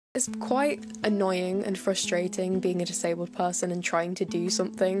It's quite annoying and frustrating being a disabled person and trying to do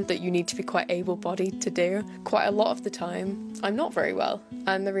something that you need to be quite able-bodied to do. Quite a lot of the time, I'm not very well.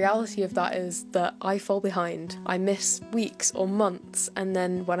 And the reality of that is that I fall behind. I miss weeks or months, and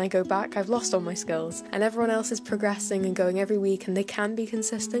then when I go back, I've lost all my skills. And everyone else is progressing and going every week, and they can be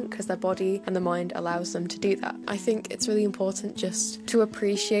consistent because their body and the mind allows them to do that. I think it's really important just to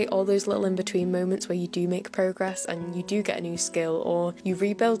appreciate all those little in-between moments where you do make progress and you do get a new skill, or you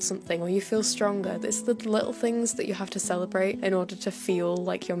rebuild something, or you feel stronger. It's the little things that you have to celebrate in order to feel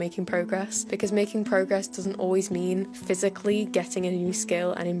like you're making progress, because making progress doesn't always mean physically getting a new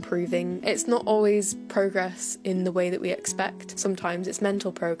skill and improving. It's not always progress in the way that we expect. Sometimes it's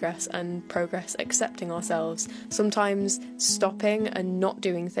mental progress and progress accepting ourselves. Sometimes stopping and not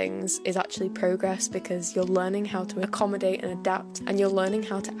doing things is actually progress because you're learning how to accommodate and adapt, and you're learning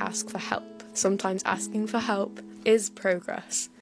how to ask for help. Sometimes asking for help is progress.